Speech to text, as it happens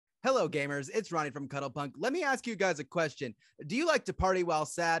Hello, gamers. It's Ronnie from Cuddlepunk. Let me ask you guys a question. Do you like to party while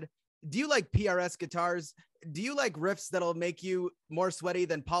sad? Do you like PRS guitars? Do you like riffs that'll make you more sweaty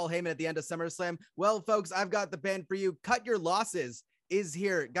than Paul Heyman at the end of SummerSlam? Well, folks, I've got the band for you. Cut Your Losses is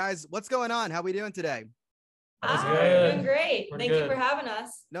here. Guys, what's going on? How we doing today? Hi, doing great. Thank good. you for having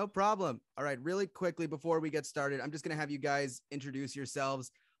us. No problem. All right, really quickly before we get started, I'm just going to have you guys introduce yourselves,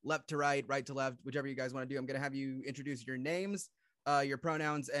 left to right, right to left, whichever you guys want to do. I'm going to have you introduce your names, your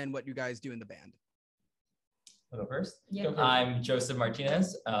pronouns, and what you guys do in the band. I'll go first. Yeah. I'm Joseph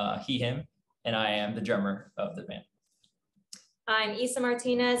Martinez, he, him, and I am the drummer of the band. I'm Isa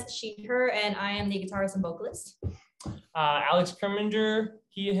Martinez, she, her, and I am the guitarist and vocalist. Alex Kerminger,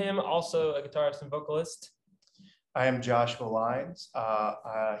 he, him, also a guitarist and vocalist. I am Joshua Lines,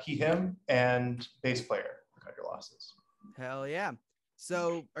 he, him, and bass player for Cut Your Losses. Hell yeah.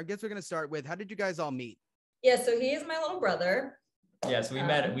 So I guess we're going to start with, how did you guys all meet? Yeah, so he is my little brother. Yeah, so we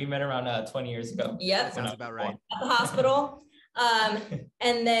met around 20 years ago. Yep. Sounds about right. At the hospital.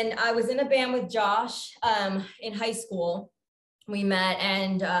 And then I was in a band with Josh in high school. We met,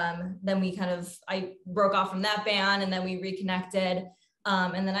 and then I broke off from that band, and then we reconnected.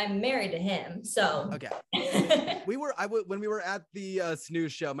 And then I'm married to him. So okay. When we were at the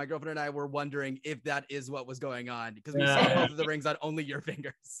snooze show, my girlfriend and I were wondering if that is what was going on, because we saw both of the rings on only your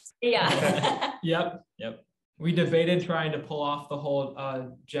fingers. Yeah. Yep. We debated trying to pull off the whole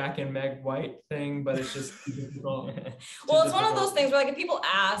Jack and Meg White thing, but it's just difficult. Well, it's one of those things where, like, if people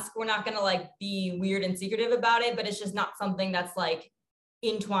ask, we're not gonna like be weird and secretive about it, but it's just not something that's like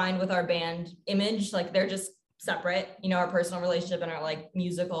entwined with our band image. Like, they're just separate, our personal relationship and our like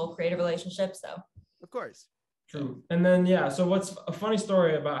musical creative relationship. So of course. True. And then so what's a funny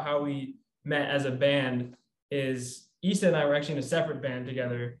story about how we met as a band is Issa and I were actually in a separate band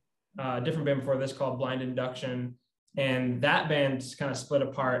together, a different band before this called Blind Induction, and that band kind of split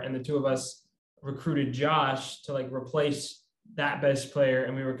apart, and the two of us recruited Josh to like replace that bass player,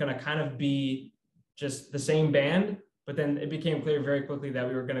 and we were going to kind of be just the same band. But then it became clear very quickly that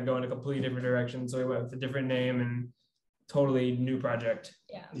we were going to go in a completely different direction. So we went with a different name and totally new project.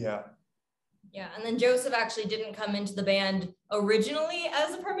 Yeah. And then Joseph actually didn't come into the band originally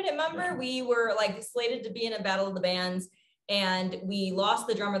as a permanent member. Yeah. We were like slated to be in a battle of the bands, and we lost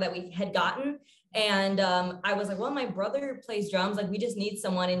the drummer that we had gotten. And I was like, well, my brother plays drums. Like, we just need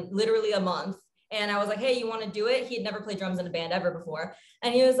someone in literally a month. And I was like, hey, you want to do it? He had never played drums in a band ever before.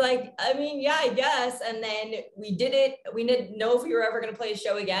 And he was like, I mean, yeah, I guess. And then we did it. We didn't know if we were ever going to play a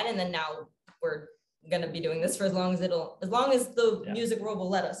show again. And then now we're going to be doing this for as long as the music world will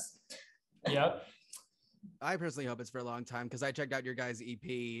let us. Yep. I personally hope it's for a long time, because I checked out your guys'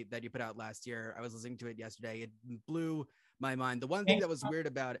 EP that you put out last year. I was listening to it yesterday. It blew my mind. The one thing that was weird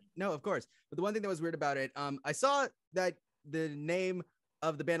about it, no, of course, but the one thing that was weird about it, I saw that the name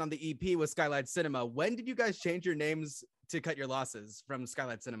of the band on the EP was Skylight Cinema. When did you guys change your names to Cut Your Losses from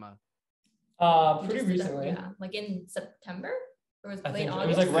Skylight Cinema? Pretty recently. Yeah, like in September? Or was it late August? It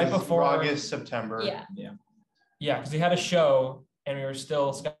was like right before August, September. Yeah, because we had a show and we were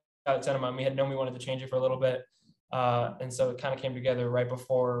still Skylight Cinema, and we had known we wanted to change it for a little bit. And so it kind of came together right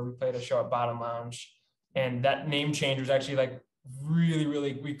before we played a show at Bottom Lounge. And that name change was actually like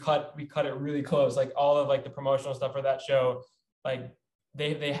really, we cut it really close. Like all of like the promotional stuff for that show, like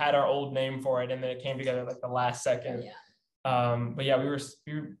they had our old name for it, and then it came together like the last second. But yeah,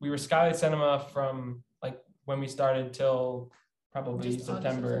 we were Skylight Cinema from like when we started till probably August,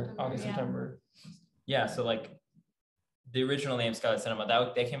 September. Yeah, so like the original name Skylight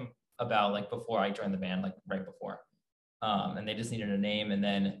Cinema, they came about like before I joined the band, like right before. And they just needed a name, and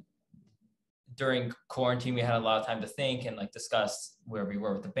then during quarantine we had a lot of time to think and like discuss where we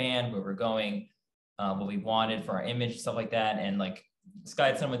were with the band, where we're going, what we wanted for our image, stuff like that. And like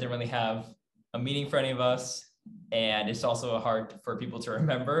Skylight Cinema didn't really have a meaning for any of us, and it's also hard for people to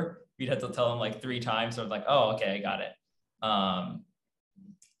remember. We'd have to tell them like 3 times, so it's like, oh, okay, I got it.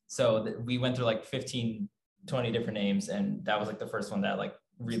 So we went through like 15, 20 different names, and that was like the first one that like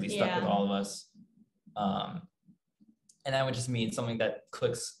really stuck with all of us. And that would just mean something that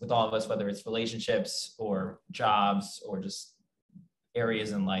clicks with all of us, whether it's relationships or jobs or just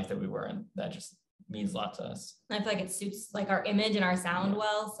areas in life that we were in. That just means a lot to us. I feel like it suits like our image and our sound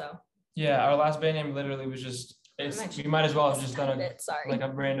well. So yeah, our last band name literally was just, we might as well have just done like a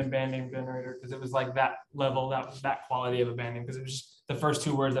random band name generator, because it was like that level, that quality of a band name, because it was just the first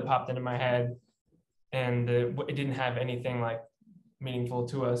 2 words that popped into my head, and it didn't have anything like meaningful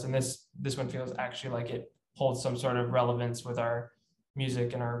to us. And this one feels actually like it holds some sort of relevance with our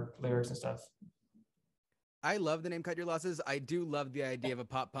music and our lyrics and stuff. I love the name Cut Your Losses. I do love the idea of a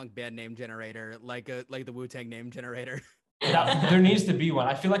pop punk band name generator, like the Wu-Tang name generator. There needs to be one.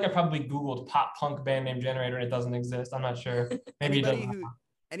 I feel like I probably Googled pop punk band name generator and it doesn't exist. I'm not sure. Maybe it doesn't.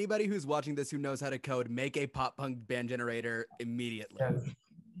 Anybody who's watching this who knows how to code, make a pop punk band generator immediately. Yeah.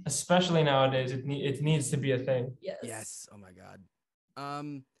 Especially nowadays, it needs to be a thing. Yes. Oh my God.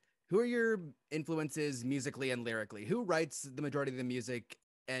 Who are your influences musically and lyrically? Who writes the majority of the music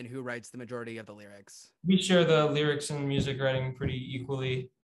and who writes the majority of the lyrics? We share the lyrics and music writing pretty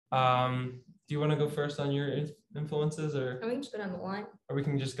equally. Do you want to go first on your influences, or we can just go down the line, or we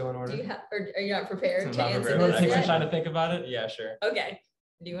can just go in order? Do you have, or are you not prepared I'm to not answer prepared. You want this to take some yet? time to think about it? Yeah, sure. Okay.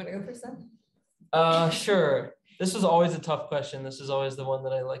 Do you want to go first then? Sure. This was always a tough question. This is always the one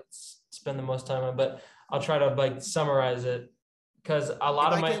that I like spend the most time on, but I'll try to like summarize it because a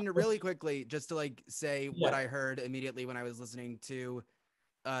lot If of I my can really quickly just to like say what I heard immediately when I was listening to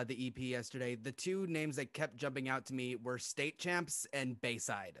the EP yesterday. The two names that kept jumping out to me were State Champs and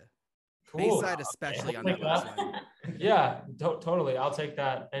Bayside. Cool. Bayside especially on Like that last one. Yeah, totally. I'll take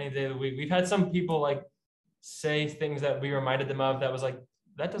that any day of the week. We've had some people like say things that we reminded them of that was like,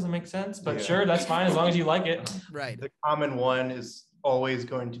 that doesn't make sense, but sure, that's fine as long as you like it. Right. The common one is always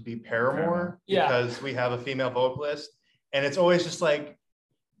going to be Paramore because we have a female vocalist, and it's always just like,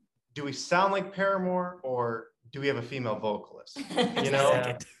 do we sound like Paramore or do we have a female vocalist? You know?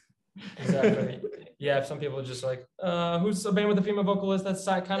 Yeah. Exactly. Yeah, if some people are just like, who's a band with a female vocalist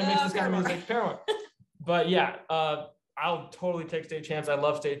that kind of makes this kind of music? Paramore. But yeah, I'll totally take State Champs. I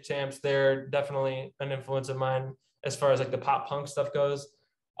love State Champs. They're definitely an influence of mine as far as like the pop punk stuff goes.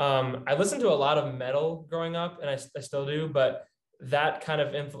 I listened to a lot of metal growing up, and I still do, but that kind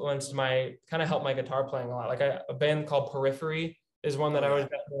of influenced helped my guitar playing a lot. Like a band called Periphery is one that I would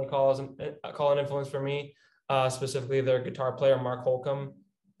definitely call an influence for me. Specifically their guitar player, Mark Holcomb.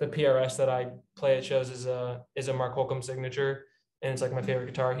 The PRS that I play at shows is a Mark Holcomb signature, and it's like my favorite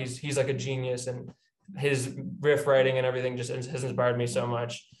guitar. He's like a genius, and his riff writing and everything just has inspired me so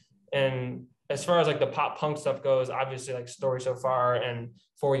much. And as far as like the pop punk stuff goes, obviously like Story So Far and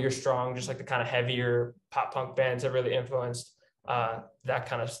 4 Year Strong, just like the kind of heavier pop punk bands have really influenced that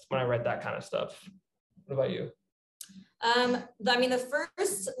kind of, when I read that kind of stuff. What about you? I mean, the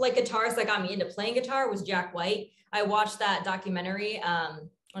first like guitarist that got me into playing guitar was Jack White. I watched that documentary.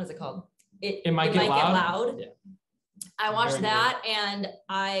 What is it called? It might get loud. Yeah. I watched that and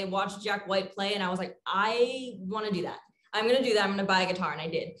I watched Jack White play and I was like, I want to do that. I'm going to do that. I'm going to buy a guitar. And I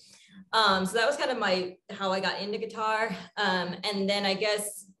did. So that was kind of how I got into guitar. And then I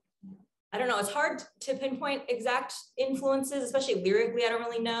guess, I don't know, it's hard to pinpoint exact influences, especially lyrically. I don't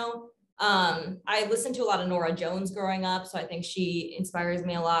really know. I listened to a lot of Norah Jones growing up. So I think she inspires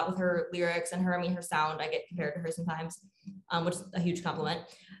me a lot with her lyrics and her sound. I get compared to her sometimes, which is a huge compliment.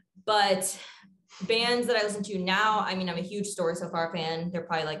 But bands that I listen to now, I mean, I'm a huge Story So Far fan.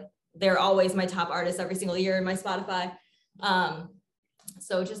 They're always my top artists every single year in my Spotify.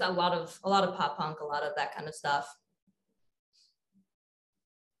 So just a lot of pop punk, a lot of that kind of stuff.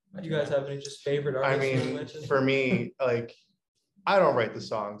 Do you guys have any just favorite artists? I mean, for me, like, I don't write the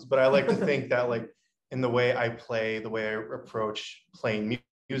songs, but I like to think that like in the way I play, the way I approach playing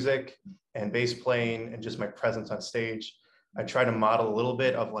music and bass playing and just my presence on stage, I try to model a little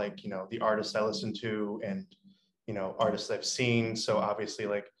bit of like, you know, the artists I listen to and, you know, artists I've seen. So obviously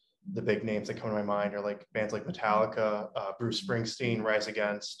like the big names that come to my mind are like bands like Metallica, Bruce Springsteen, Rise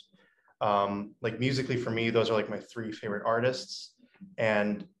Against. Like musically for me, those are like my 3 favorite artists.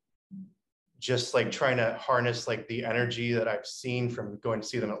 And just like trying to harness like the energy that I've seen from going to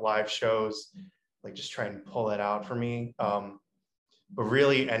see them at live shows, like just trying to pull that out for me. But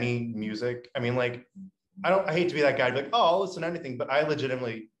really any music, I mean, like, I hate to be that guy, like, oh, I'll listen to anything, but I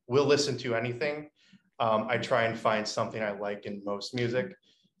legitimately will listen to anything. I try and find something I like in most music.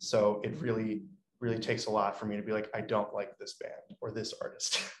 So it really, really takes a lot for me to be like, I don't like this band or this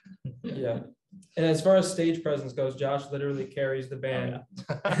artist. Yeah. And as far as stage presence goes, Josh literally carries the band.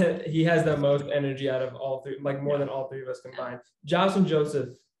 Oh, yeah. He has the most energy out of all 3, like more than all 3 of us combined. Josh and Joseph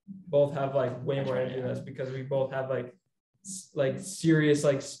both have like way more energy than us because we both have like serious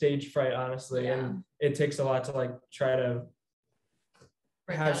like stage fright, honestly. Yeah. And it takes a lot to like try to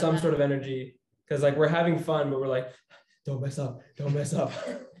have some sort of energy because like we're having fun, but we're like, don't mess up.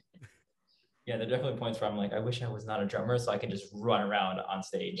 Yeah, there are definitely points where I'm like, I wish I was not a drummer so I can just run around on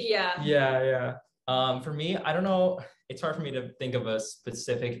stage. Yeah. For me, I don't know. It's hard for me to think of a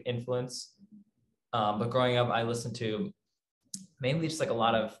specific influence. But growing up, I listened to mainly just like a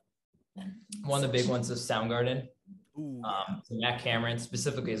lot of, one of the big ones is Soundgarden. So Matt Cameron,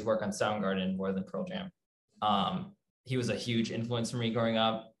 specifically his work on Soundgarden more than Pearl Jam. He was a huge influence for me growing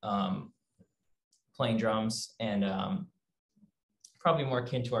up, playing drums, and probably more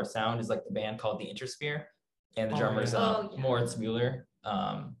akin to our sound is like the band called The Intersphere. and the Oh, drummer's yeah. Moritz Mueller.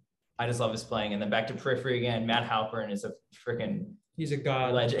 I just love his playing. And then back to Periphery again. Matt Halpern is a freaking He's a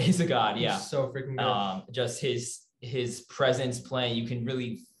god. legend. He's a god. He's Yeah. so freaking good. Just his presence playing, you can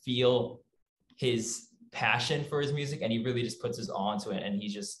really feel his passion for his music, and he really just puts his all into it, and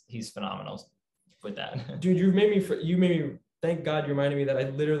he's phenomenal with that. Dude, you made me thank God you reminded me that I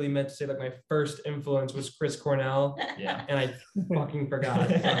literally meant to say like my first influence was Chris Cornell. Yeah. And I fucking forgot.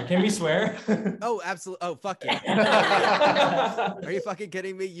 Can we swear? Oh, absolutely. Oh, fuck yeah. Are you fucking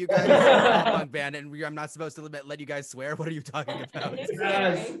kidding me? You guys are a punk band, and I'm not supposed to let you guys swear. What are you talking about?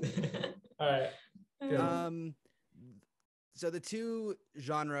 Yes. All right. Good. So the two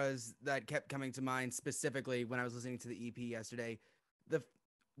genres that kept coming to mind specifically when I was listening to the EP yesterday, the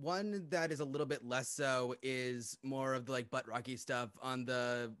one that is a little bit less so is more of the like butt rocky stuff on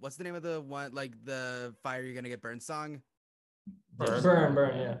the, what's the name of the one, like the Fire You're Gonna Get Burned song?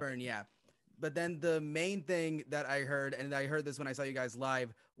 Burn, yeah. Burn, yeah. But then the main thing that I heard, and I heard this when I saw you guys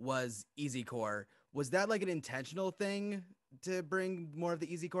live, was easycore. Was that like an intentional thing to bring more of the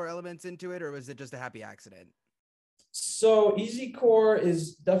easycore elements into it, or was it just a happy accident? So easycore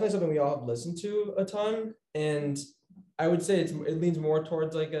is definitely something we all have listened to a ton, and I would say it leans more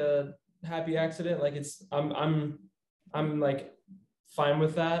towards like a happy accident. Like I'm like fine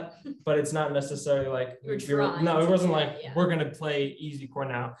with that, but it's not necessarily like it wasn't like we're gonna play easycore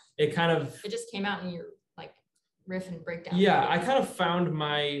now. It just came out in your like riff and breakdown. Yeah, I kind of found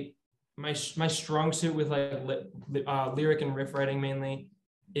my strong suit with like lyric and riff writing mainly.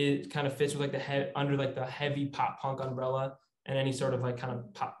 It kind of fits with like under like the heavy pop punk umbrella, and any sort of like kind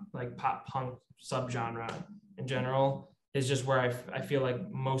of pop punk subgenre in general is just where I feel like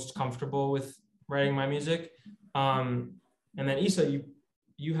most comfortable with writing my music. And then Issa,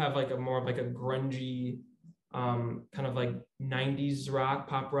 you have like a more of like a grungy kind of like 90s rock,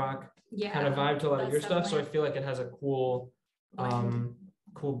 pop rock kind of vibe to a lot of your stuff. So I feel like it has a cool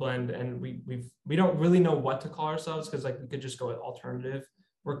blend, and we don't really know what to call ourselves, because like we could just go with alternative.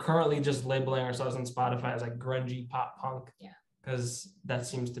 We're currently just labeling ourselves on Spotify as like grungy pop punk, because that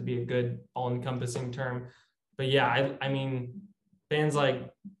seems to be a good all-encompassing term. But yeah, I mean, bands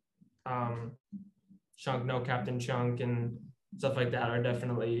like Chunk, No Captain Chunk, and stuff like that are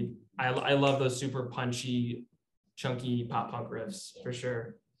definitely, I love those super punchy, chunky pop punk riffs for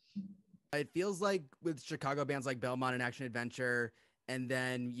sure. It feels like with Chicago bands like Belmont and Action Adventure, and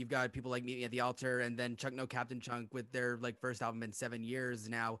then you've got people like Meet Me at the Altar, and then Chunk No Captain Chunk with their like first album in 7 years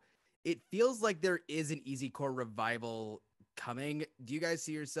now. It feels like there is an easycore revival coming. Do you guys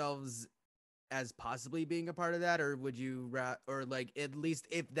see yourselves as possibly being a part of that, or would you, or like at least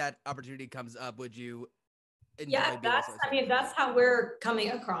if that opportunity comes up, would you? Yeah, if that's how we're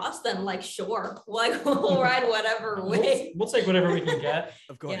coming across, then like sure, like we'll ride whatever way. We'll take whatever we can get.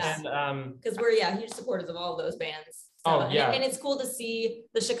 Of course. Yeah. And because we're huge supporters of all of those bands. So, and it's cool to see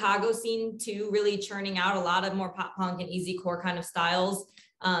the Chicago scene too, really churning out a lot of more pop punk and easycore kind of styles.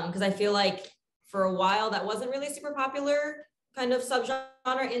 Because I feel like for a while that wasn't really super popular kind of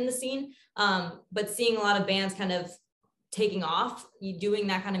subgenre in the scene. But seeing a lot of bands kind of taking off, doing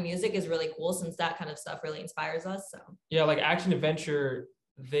that kind of music is really cool, since that kind of stuff really inspires us. So yeah, like Action Adventure,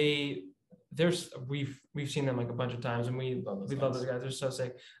 we've seen them like a bunch of times, and we love those guys. They're so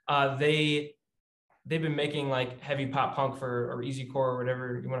sick. They've been making like heavy pop punk or easycore or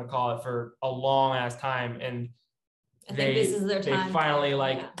whatever you want to call it for a long ass time, and I think this is their time. They finally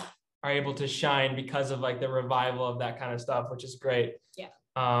are able to shine because of like the revival of that kind of stuff, which is great. Yeah.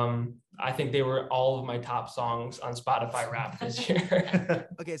 I think they were all of my top songs on Spotify Rap this year.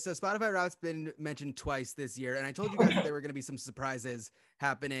 Okay, so Spotify Rap's been mentioned twice this year, and I told you guys that there were going to be some surprises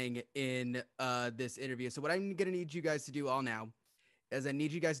happening in this interview. So what I'm going to need you guys to do all now is I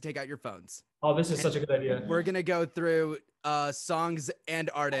need you guys to take out your phones. Oh, this is such a good idea. We're going to go through songs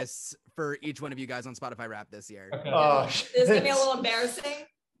and artists for each one of you guys on Spotify Rap this year. Okay. Oh, this is going to be a little embarrassing.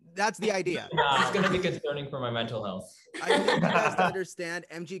 That's the idea. It's going to be concerning for my mental health. I need you guys to understand,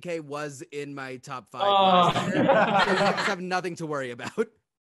 MGK was in my top 5 Oh. last year, so you guys have nothing to worry about.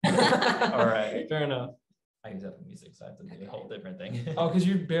 all right. Fair enough. I use Apple Music, so I have to do a whole different thing. Oh, because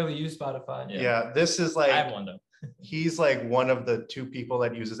you barely use Spotify. Yeah, this is I have like, one though. he's like one of the 2 people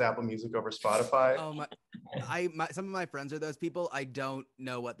that uses Apple Music over Spotify. Oh some of my friends are those people. I don't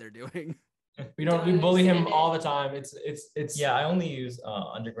know what they're doing. We bully him all the time. It's Yeah, I only use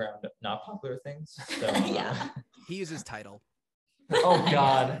underground, not popular things. So, Yeah. He uses Tidal. Oh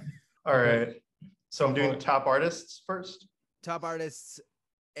God. All right. So I'm doing top artists first. Top artists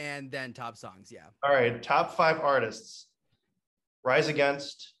and then top songs. Yeah. All right. Top 5 artists: Rise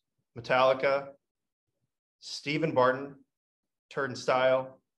Against, Metallica, Stephen Barton,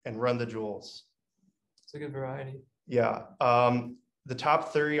 Turnstile, and Run the Jewels. It's a good variety. Yeah. The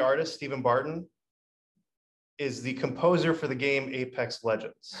top 30 artist, Stephen Barton, is the composer for the game Apex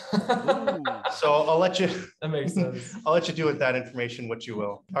Legends. So I'll let you. That makes sense. I'll let you do with that information what you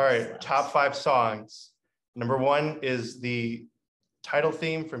will. All right, top 5 songs. Number 1 is the title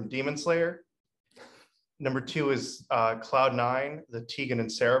theme from Demon Slayer. Number 2 is Cloud9, the Tegan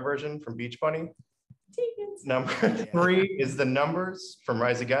and Sarah version from Beach Bunny. Number 3 is The Numbers from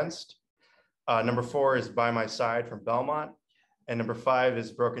Rise Against. Number 4 is By My Side from Belmont. And number 5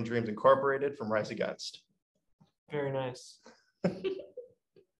 is Broken Dreams Incorporated from Rise Against. Very nice.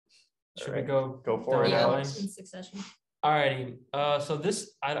 Should right. we go for it, Yeah, Alex? in succession. Alrighty. So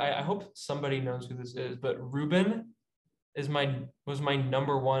this, I hope somebody knows who this is, but Ruben was my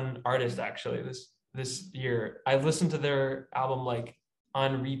number 1 artist actually this year. I listened to their album like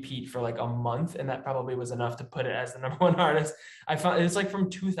on repeat for like a month, and that probably was enough to put it as the number 1 artist. I found it's like from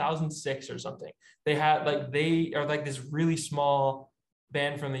 2006 or something. They are like this really small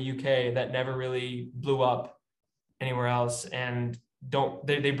band from the UK that never really blew up anywhere else, and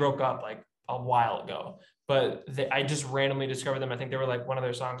they broke up like a while ago. But I just randomly discovered them. I think they were like one of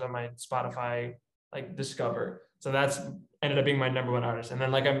their songs on my Spotify like Discover. So that's ended up being my number 1 artist. And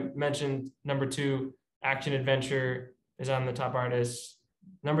then like I mentioned, number 2, Action Adventure is on the top artists.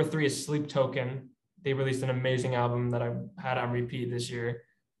 Number 3 is Sleep Token. They released an amazing album that I had on repeat this year.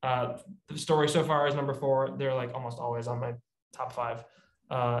 The Story So Far is number 4. They're like almost always on my top 5.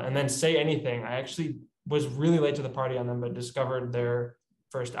 And then Say Anything. I actually was really late to the party on them, but discovered their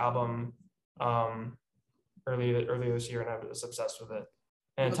first album earlier this year, and I was obsessed with it.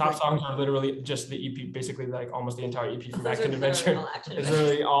 And top songs are literally just the EP, basically like almost the entire EP from Action Adventure. It's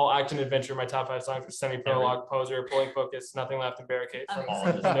really all Action Adventure. My top 5 songs are Semi-Prologue, Poser, Pulling Focus, Nothing Left, and Barricade from all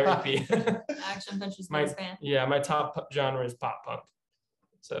of their EP. Action Adventure's my fan. Yeah, my top genre is pop punk.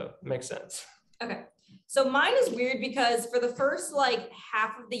 So it makes sense. Okay. So mine is weird because for the first like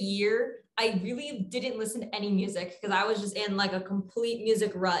half of the year, I really didn't listen to any music because I was just in like a complete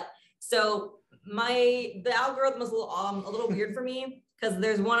music rut. So the algorithm was a little weird for me because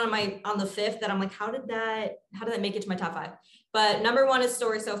there's one on the 5th that I'm like, how did that make it to my top 5? But number 1 is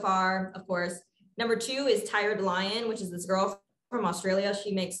Story So Far, of course. Number 2 is Tired Lion, which is this girl from Australia.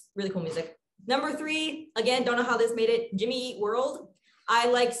 She makes really cool music. Number 3, again, don't know how this made it, Jimmy Eat World. I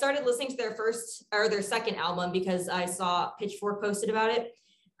like started listening to their second album because I saw Pitchfork posted about it.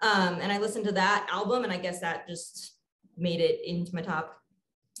 And I listened to that album, and I guess that just made it into my top.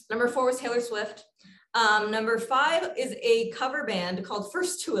 Number 4 was Taylor Swift. Number 5 is a cover band called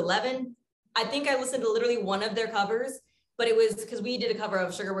First to 11. I think I listened to literally one of their covers, but it was because we did a cover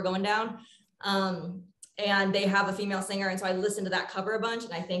of Sugar We're Going Down. And they have a female singer. And so I listened to that cover a bunch,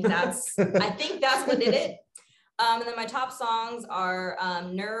 and I think that's what did it. And then my top songs are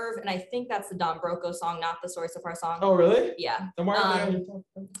Nerve, and I think that's the Don Broco song, not the Story So Far song. Oh, really? Yeah. Then why are they on your top?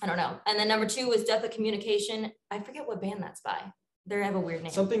 I don't know. And then number 2 was Death of Communication. I forget what band that's by. They have a weird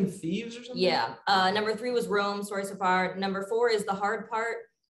name. Something Thieves or something? Yeah. Number 3 was Rome, Story So Far. Number 4 is The Hard Part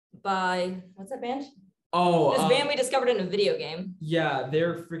by, what's that band? Oh, this band we discovered in a video game. Yeah,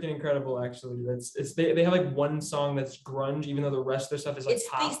 they're freaking incredible. Actually, they have like one song that's grunge, even though the rest of their stuff is like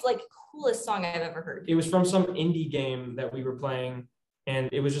pop. It's the like coolest song I've ever heard. It was from some indie game that we were playing, and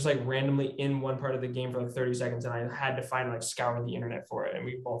it was just like randomly in one part of the game for like 30 seconds, and I had to find scour the internet for it, and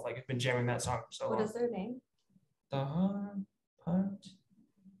we both like have been jamming that song for so long. What is their name? The Hard Part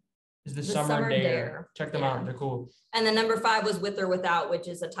is the Summer Dare. Check them out; they're cool. And then number 5 was With or Without, which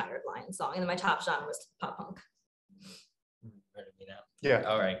is a Tired Lion song. And then my top genre was pop punk. Ready me now? Yeah.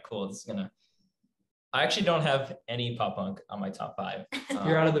 All right, cool. I actually don't have any pop punk on my top 5.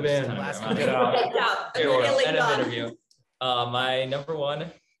 You're out of the band. Get out. Immediately done. Interview. My number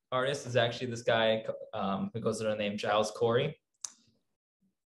 1 artist is actually this guy who goes under the name Giles Corey.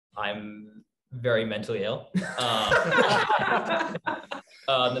 I'm very mentally ill.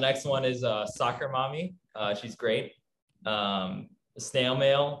 The next one is Soccer Mommy. She's great. Snail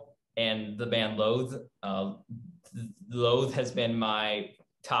Mail and the band Loathe. Loathe has been my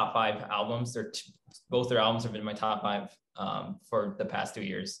top 5 albums. Both their albums have been my top 5 for the past 2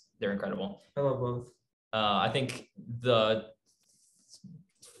 years. They're incredible. I love both. I think the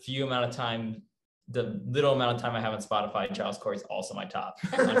little amount of time I have on Spotify, Giles Corey is also my top,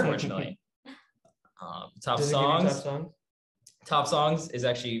 unfortunately. Top songs is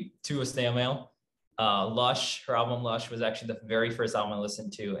actually 2 of Snail Mail. Lush, her album Lush was actually the very first album I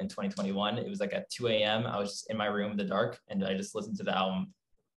listened to in 2021. It was like at 2 a.m. I was just in my room in the dark, and I just listened to the album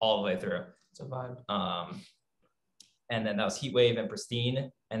all the way through. It's a vibe. And then that was Heat Wave and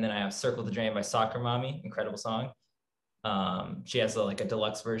Pristine. And then I have Circle the Drain by Soccer Mommy, incredible song. She has like a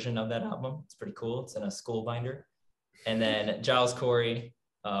deluxe version of that album. It's pretty cool. It's in a school binder. And then Giles Corey,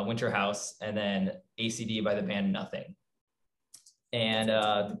 Winter House, and then ACD by the band Nothing. And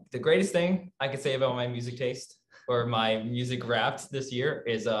the greatest thing I could say about my music taste or my music Wrapped this year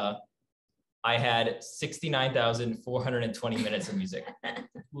is I had 69,420 minutes of music.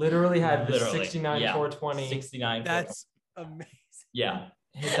 Literally had the Literally. 69,420. 69. That's amazing. Yeah.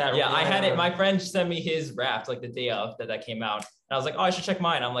 Hit that Yeah, I had it. right My friend sent me his Wrapped like the day of that came out. And I was like, oh, I should check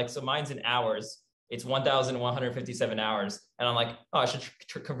mine. I'm like, so mine's in hours. It's 1,157 hours. And I'm like, oh, I should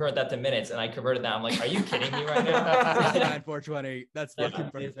convert that to minutes. And I converted that. I'm like, are you kidding me right now? 420. That's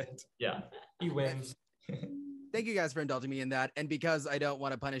fucking perfect. Yeah. He wins. Thank you guys for indulging me in that. And because I don't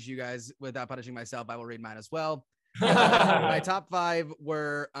want to punish you guys without punishing myself, I will read mine as well. My top 5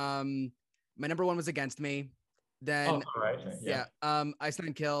 were my number 1 was Against Me. Then Ice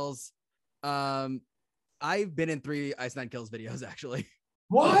Nine Kills. I've been in 3 Ice Nine Kills videos actually.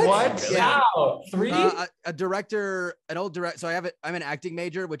 What? Yeah. Wow. 3? A director, an old director. So I'm an acting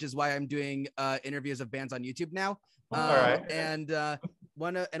major, which is why I'm doing interviews of bands on YouTube now. And an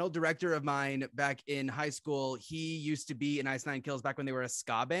old director of mine back in high school, he used to be in Ice Nine Kills back when they were a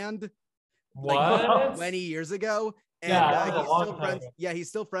ska band. What? Like 20 years ago. And he's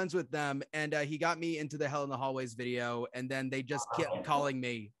still friends with them. And he got me into the Hell in the Hallways video. And then they just kept calling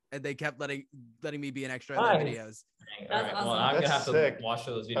me and they kept letting me be an extra in their videos. All right. Well, I'm gonna have to watch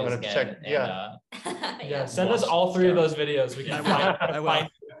those videos again. Yeah. Send us all 3 of those videos. We can I will.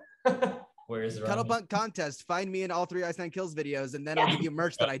 Where is the Cuddlepunk contest? Find me in all 3 Ice Nine Kills videos, and then I'll give you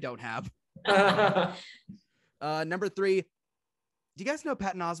merch that I don't have. Number 3. Do you guys know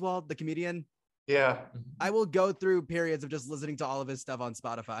Patton Oswalt, the comedian? Yeah. I will go through periods of just listening to all of his stuff on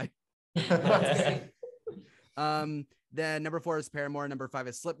Spotify. Then number 4 is Paramore. Number 5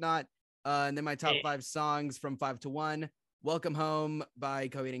 is Slipknot. And then my top 5 songs from 5 to 1. Welcome Home by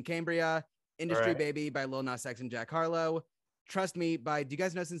Coheed and Cambria. Industry Baby by Lil Nas X and Jack Harlow. Trust Me by, do you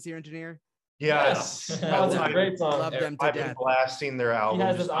guys know Sincere Engineer? Yes. That's a great song. Love them to I've death. been blasting their albums He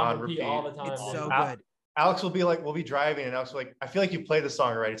has this on on repeat repeat. all the time. It's so good. Alex will be like, we'll be driving, and Alex will be like, I feel like you play the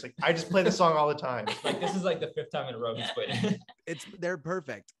song already. It's like, I just play the song all the time. Like, this is like the 5th time in a row he's played it. They're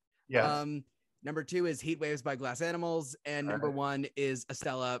perfect. Yeah. Number 2 is Heat Waves by Glass Animals. And number 1 is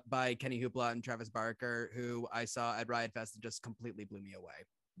Estella by Kenny Hoopla and Travis Barker, who I saw at Riot Fest and just completely blew me away.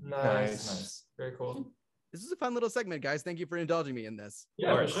 Nice. Very cool. This is a fun little segment, guys. Thank you for indulging me in this.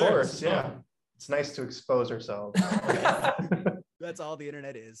 Yeah, of course. Yeah. It's nice to expose ourselves. That's all the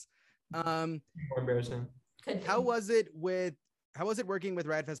internet is. More embarrassing. How was it working with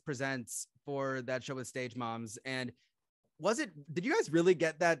Riot Fest Presents for that show with Stage Moms? And did you guys really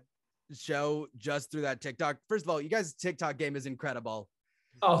get that show just through that TikTok? First of all, you guys' TikTok game is incredible.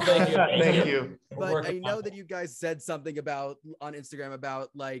 Oh, thank you. Thank you. But I know that you guys said something on Instagram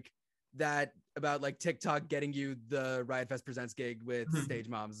about TikTok getting you the Riot Fest Presents gig with Stage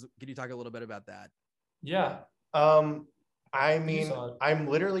Moms. Can you talk a little bit about that? Yeah. I mean, I'm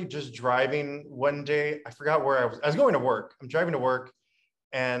literally just driving one day. I forgot where I was. I was going to work. I'm driving to work,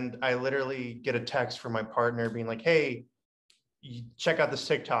 and I literally get a text from my partner being like, "Hey, you check out this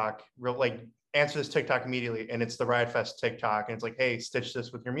TikTok. Answer this TikTok immediately." And it's the Riot Fest TikTok, and it's like, "Hey, stitch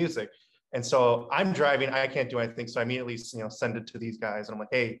this with your music." And so I'm driving. I can't do anything, so I immediately send it to these guys, and I'm like,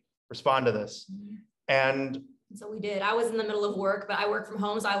 "Hey, respond to this." And so we did. I was in the middle of work, but I work from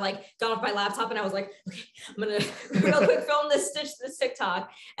home. So I got off my laptop and I was like, okay, I'm going to real quick film stitch this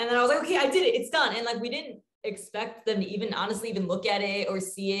TikTok. And then I was like, okay, I did it. It's done. And we didn't expect them to even look at it or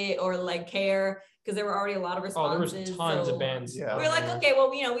see it or care, because there were already a lot of responses. Oh, there was tons of bands. Yeah. We were like, okay, well,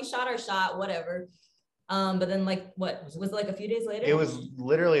 we shot our shot, whatever. But then what was it, a few days later? It was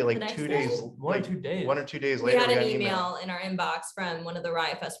literally 2 days, 1 or 2 days. 1 or 2 days we later. Had an email in our inbox from one of the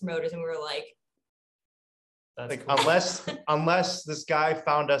Riot Fest promoters, and we were like, cool. unless this guy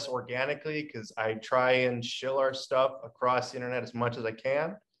found us organically, because I try and shill our stuff across the internet as much as I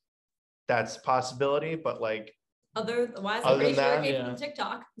can. That's a possibility, but otherwise, I'm pretty sure it came from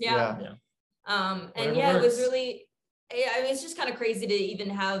TikTok. Yeah. It was really. It's just kind of crazy to even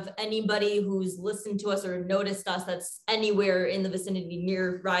have anybody who's listened to us or noticed us that's anywhere in the vicinity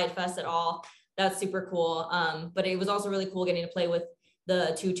near Riot Fest at all. That's super cool. But it was also really cool getting to play with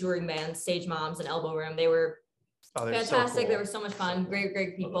the 2 touring bands, Stage Moms and Elbow Room. They were fantastic. So cool. They were so much fun.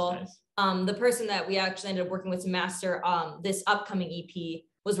 Great people. Nice. The person that we actually ended up working with to master this upcoming EP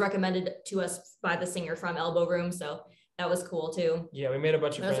was recommended to us by the singer from Elbow Room. So that was cool too. Yeah, we made a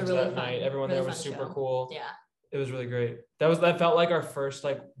bunch of friends that night. Everyone there was super cool. Yeah. It was really great. That felt like our first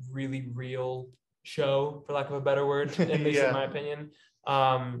really real show, for lack of a better word, at least in my opinion.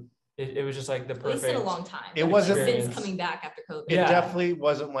 it was just like the At least perfect. in a long time. It wasn't- since experience. coming back after COVID. It Yeah. definitely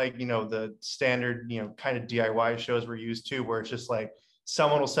wasn't like, the standard, kind of DIY shows we're used to, where it's just like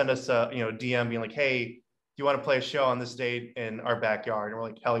someone will send us a, DM being like, hey, do you want to play a show on this date in our backyard? And we're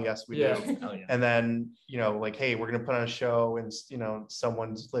like, hell yes, we Yeah. do. Oh yeah. And then, like, hey, we're going to put on a show in,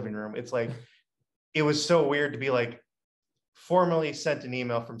 someone's living room. It's like, it was so weird to be like formally sent an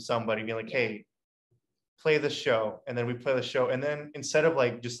email from somebody being like, hey, play this show. And then we play the show. And then instead of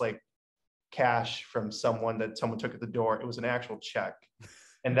like, just like cash from someone that someone took at the door, it was an actual check.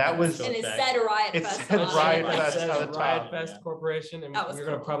 And that was, And it Check. said Riot It Fest. said on it. Riot It Fest says on the Riot top. Fest Yeah. Corporation, and That was we're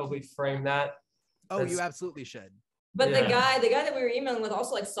gonna cool. probably frame that. Oh, That's- you absolutely should. But Yeah. the guy that we were emailing with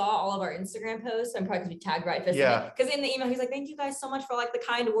also like saw all of our Instagram posts and probably because we tagged Riot Fest. Yeah. Because in the email, he's like, thank you guys so much for like the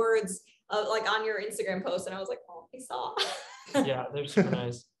kind words of like on your Instagram post. And I was like, oh, he saw. Yeah, they're super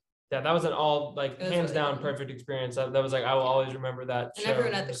nice. Yeah, that was an all like It was hands really down fun. perfect experience. That was like I will always remember that. And show.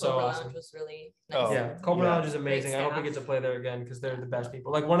 everyone at It the was so Cobra awesome. Lounge was really nice. Oh, Yeah, Cobra yeah. Lounge is amazing. I hope we staff. get to play there again because they're the best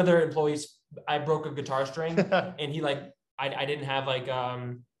people. Like one of their employees, I broke a guitar string, and he like I didn't have like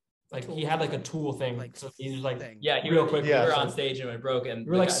he had like a tool thing, Like, so he was like thing. Yeah, Real quick, we were yeah. on stage and it broke, and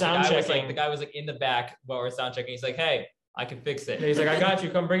We were, like, sound the guy was checking. the guy was like in the back while we're sound checking. He's like, "Hey, I can fix it." and he's like, I got you,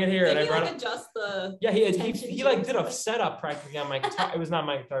 come bring it here. Did And I he brought like it. adjust the? Yeah, he tension like change? did a setup practically on my guitar. It was not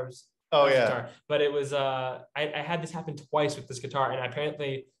my guitar. It was Oh his yeah. guitar. But it was I had this happen twice with this guitar, and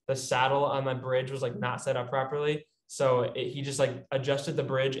apparently the saddle on my bridge was like not set up properly. So he just like adjusted the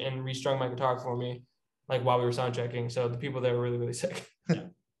bridge and restrung my guitar for me, like while we were sound checking. So the people there were really, really sick.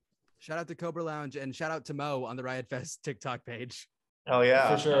 Shout out to Cobra Lounge and shout out to Mo on the Riot Fest TikTok page. Oh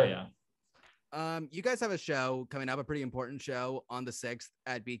yeah. For sure. Oh, yeah. You guys have a show coming up, a pretty important show on the 6th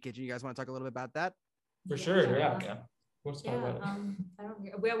at Beat Kitchen. You guys want to talk a little bit about that? For sure. Yeah. Yeah. Let's talk Yeah, about it. I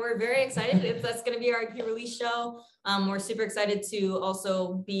don't. We're very excited. That's going to be our EP release show. We're super excited to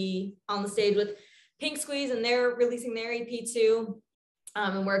also be on the stage with Pink Squeeze, and they're releasing their EP too.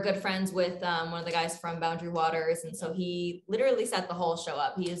 And we're good friends with one of the guys from Boundary Waters, and so he literally set the whole show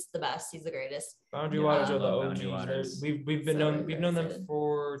up. He is the best. He's the greatest. Boundary Yeah, Waters I are the love OGs. Boundary Waters. We've been So known we're we've very known them excited.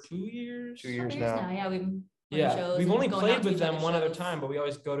 for 2 years. 2 years Years now. Yeah, we've been Yeah, shows we've and only going played out to with each them other's one other shows. time, but we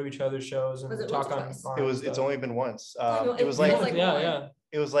always go to each other's shows and Was it talk once or on. twice? on It's stuff. only been once. Well, It was it like feels like yeah, one. yeah.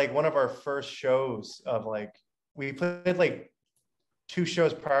 it was like one of our first shows of like, we played like 2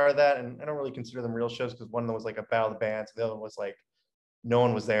 shows prior to that, and I don't really consider them real shows because one of them was like a battle of the bands, the other one was like no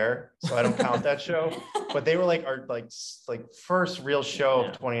one was there, so I don't count that show. But they were like our like first real show Yeah.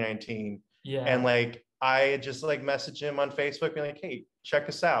 of 2019, Yeah. and like I had just like messaged him on Facebook, being like, "Hey, check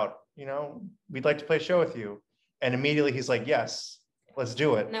us out. We'd like to play a show with you." And immediately he's like, "Yes, let's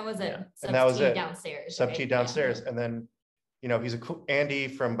do it." And that was it. Yeah. And that was Sub T it. downstairs. Sub right? T Yeah. downstairs, and then he's a cool Andy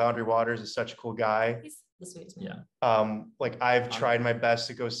from Boundary Waters is such a cool guy. He's the sweetest man. Yeah. Like I've tried my best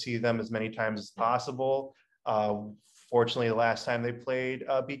to go see them as many times as possible. Fortunately, the last time they played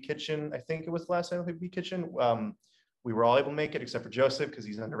Beat Kitchen, I think it was the last time they played Beat Kitchen, we were all able to make it except for Joseph because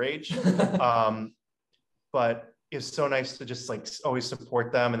he's underage. But it's so nice to just like always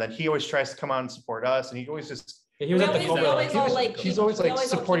support them, and then he always tries to come on and support us, and he always just He was We at the always- Cobra we Lounge. always all, like, he's keep- always we like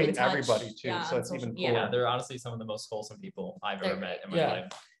always all keep supporting in touch. everybody too, Yeah, so on it's social- even yeah. cooler. Yeah, they're honestly some of the most wholesome people I've ever They're met in my Yeah.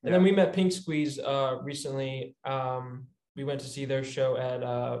 life. And then we met Pink Squeeze recently. We went to see their show at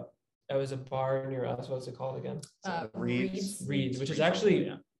it was a bar near us. What's it called again? Reeds. Reeds, which is Reeds, actually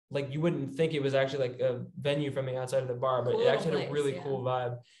yeah. like you wouldn't think it was actually like a venue from the outside of the bar, but Cool it actually little had a really place, cool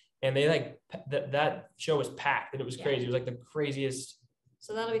vibe. And they like that show was packed and it was Yeah. crazy. It was like the craziest.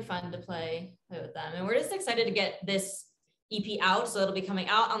 So that'll be fun to play with them. And we're just excited to get this EP out. So it'll be coming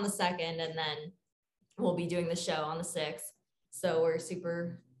out on the 2nd, and then we'll be doing the show on the 6th. So we're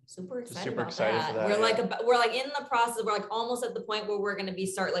super excited super about excited that. for that, We're like in the process. We're like almost at the point where we're going to be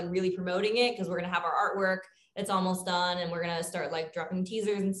start like really promoting it, because we're going to have our artwork. It's almost done, and we're going to start like dropping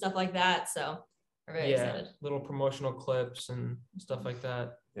teasers and stuff like that. So we're very excited. Little promotional clips and stuff like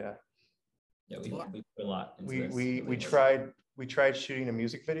that. Yeah, Yeah, we put a lot into we this. we we Really. tried shooting a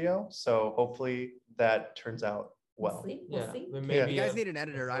music video, so hopefully that turns out well. We'll Yeah, see. but Yeah. maybe If you guys need an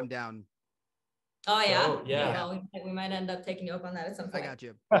editor, I'm down. Oh yeah. Oh, yeah. Well, we might end up taking you up on that at some I point. got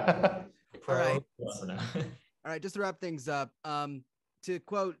you. pro. right. For now. All right, just to wrap things up, to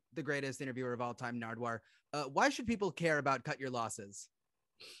quote the greatest interviewer of all time, Nardwar, why should people care about Cut Your Losses?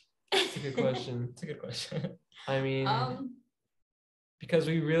 That's a good question. It's a good question. I mean, Um, because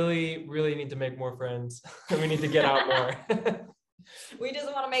we really, really need to make more friends. We need to get out more. we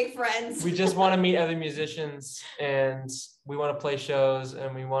just want to make friends. We just want to meet other musicians, and we want to play shows,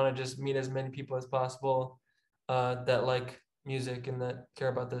 and we want to just meet as many people as possible that like music and that care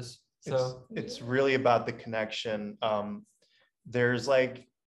about this. So It's really about the connection. There's like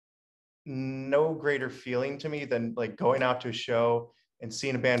no greater feeling to me than like going out to a show and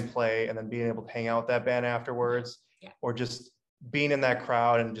seeing a band play and then being able to hang out with that band afterwards, or just being in that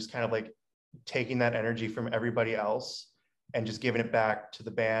crowd and just kind of like taking that energy from everybody else and just giving it back to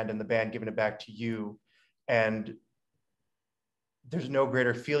the band and the band giving it back to you. And there's no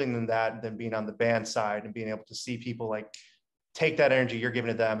greater feeling than that, than being on the band side and being able to see people like take that energy you're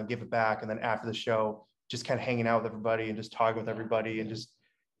giving to them and give it back. And then after the show, just kind of hanging out with everybody and just talking with everybody and just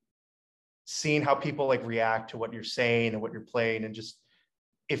seeing how people like react to what you're saying and what you're playing. And just,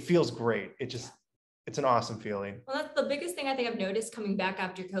 it feels great. It's an awesome feeling. Well, that's the biggest thing I think I've noticed coming back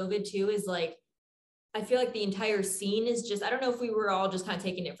after COVID too, is like, I feel like the entire scene is just, I don't know if we were all just kind of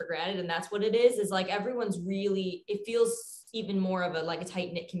taking it for granted, and that's what it is like everyone's really, it feels even more of a like a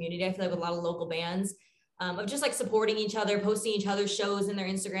tight knit community. I feel like with a lot of local bands of just like supporting each other, posting each other's shows in their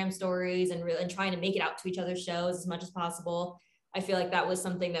Instagram stories and really trying to make it out to each other's shows as much as possible. I feel like that was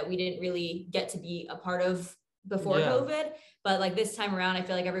something that we didn't really get to be a part of before COVID, but like this time around, I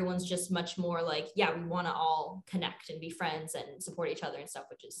feel like everyone's just much more like, yeah, we want to all connect and be friends and support each other and stuff,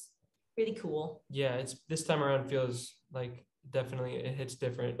 which is really cool. Yeah, it's this time around feels like definitely it hits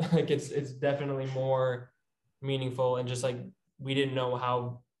different. Like it's definitely more meaningful, and just like we didn't know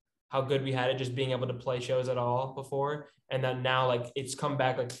how good we had it just being able to play shows at all before, and then now like it's come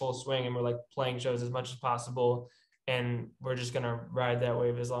back like full swing and we're like playing shows as much as possible, and we're just gonna ride that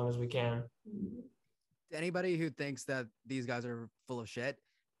wave as long as we can. Anybody who thinks that these guys are full of shit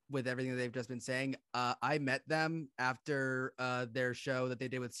with everything that they've just been saying, I met them after their show that they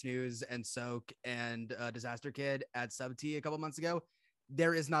did with Snooze and Soak and Disaster Kid at Sub T a couple months ago.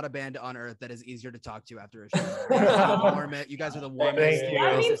 There is not a band on earth that is easier to talk to after a show. You guys are the warmest.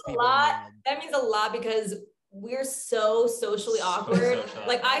 That means a lot. That means a lot because we're so socially awkward.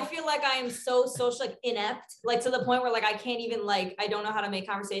 Like I feel like I am so social, like inept, like to the point where like I can't even like I don't know how to make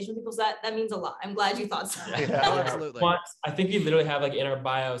conversation with people. So that means a lot. I'm glad you thought so. Yeah, absolutely. But I think we literally have like in our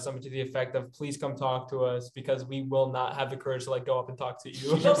bio something to the effect of please come talk to us because we will not have the courage to like go up and talk to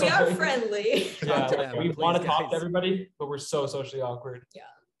you. But we are friendly. Yeah, like, we want to talk to guys. everybody, but we're so socially awkward. Yeah.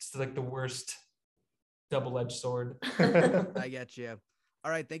 It's like the worst double-edged sword. I get you. All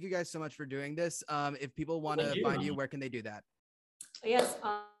right. Thank you guys so much for doing this. If people want to find you, where can they do that? Yes.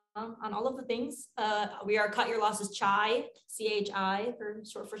 On all of the things, we are Cut Your Losses Chai, CHI for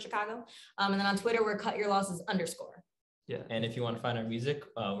short for Chicago. And then on Twitter, we're Cut Your Losses _. Yeah. And if you want to find our music,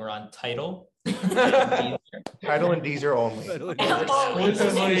 we're on Tidal. Tidal and Deezer only.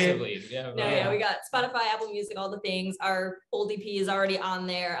 Exclusively. Yeah, we got Spotify, Apple Music, all the things. Our old EP is already on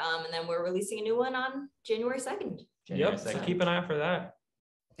there. And then we're releasing a new one on January 2nd. Yep. So keep an eye out for that.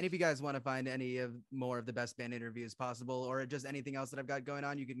 And if you guys want to find any of more of the best band interviews possible, or just anything else that I've got going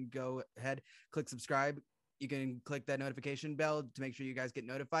on, you can go ahead, click subscribe. You can click that notification bell to make sure you guys get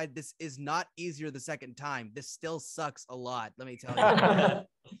notified. This is not easier the second time. This still sucks a lot. Let me tell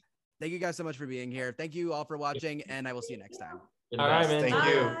you. Thank you guys so much for being here. Thank you all for watching, and I will see you next time. All right, man. Thank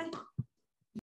you. Bye.